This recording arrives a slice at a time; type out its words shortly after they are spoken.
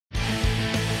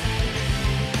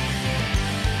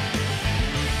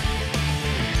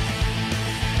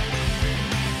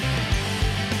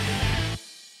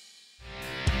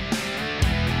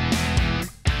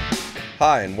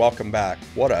Hi and welcome back.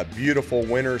 What a beautiful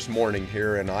winter's morning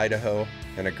here in Idaho,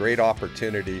 and a great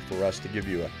opportunity for us to give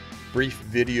you a brief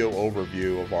video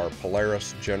overview of our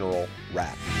Polaris General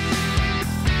rack.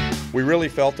 We really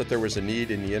felt that there was a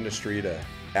need in the industry to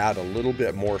add a little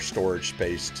bit more storage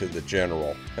space to the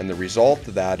General, and the result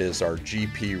of that is our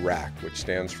GP rack, which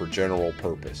stands for General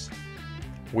Purpose.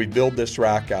 We build this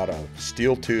rack out of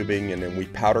steel tubing and then we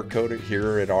powder coat it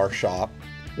here at our shop.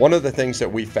 One of the things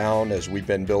that we found as we've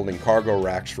been building cargo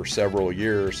racks for several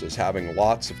years is having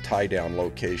lots of tie-down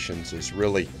locations is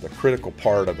really the critical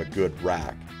part of a good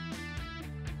rack.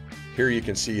 Here you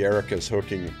can see Erica's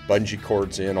hooking bungee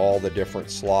cords in all the different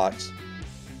slots.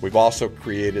 We've also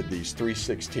created these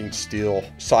 3/16 steel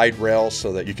side rails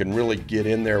so that you can really get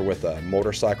in there with a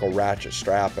motorcycle ratchet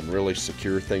strap and really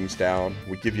secure things down.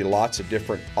 We give you lots of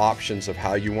different options of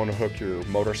how you want to hook your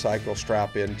motorcycle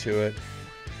strap into it.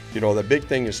 You know, the big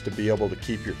thing is to be able to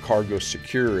keep your cargo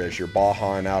secure as you're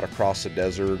bajaing out across the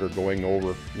desert or going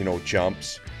over,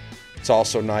 jumps. It's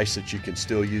also nice that you can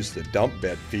still use the dump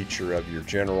bed feature of your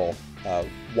General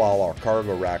while our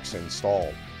cargo rack's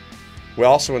installed. We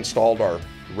also installed our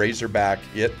Razorback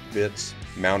It Fits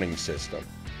mounting system.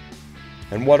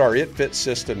 And what our It Fits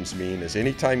systems mean is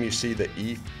anytime you see the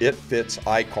It Fits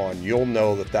icon, you'll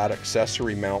know that that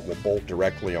accessory mount will bolt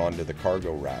directly onto the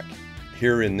cargo rack.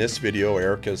 Here in this video,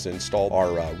 Erica's installed our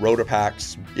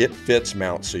Rotopax It Fits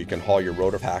mount so you can haul your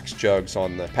Rotopax jugs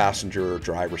on the passenger or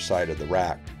driver side of the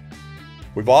rack.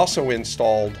 We've also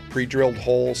installed pre-drilled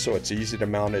holes so it's easy to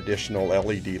mount additional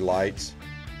LED lights.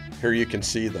 Here you can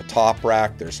see the top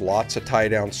rack. There's lots of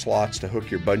tie-down slots to hook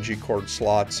your bungee cord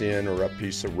slots in or a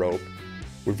piece of rope.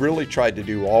 We've really tried to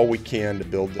do all we can to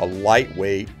build a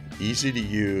lightweight, easy to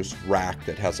use rack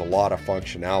that has a lot of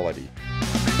functionality.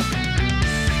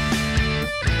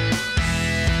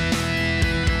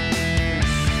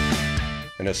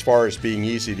 And as far as being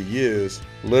easy to use,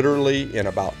 literally in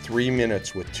about 3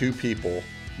 minutes with 2 people,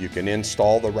 you can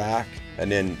install the rack,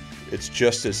 and then it's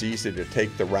just as easy to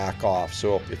take the rack off.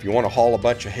 So if you want to haul a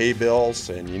bunch of hay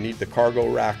bales and you need the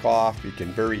cargo rack off, you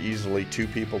can very easily, 2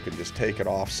 people can just take it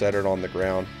off, set it on the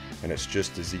ground, and it's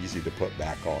just as easy to put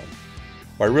back on.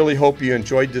 Well, I really hope you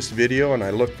enjoyed this video, and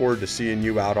I look forward to seeing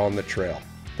you out on the trail.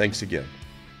 Thanks again.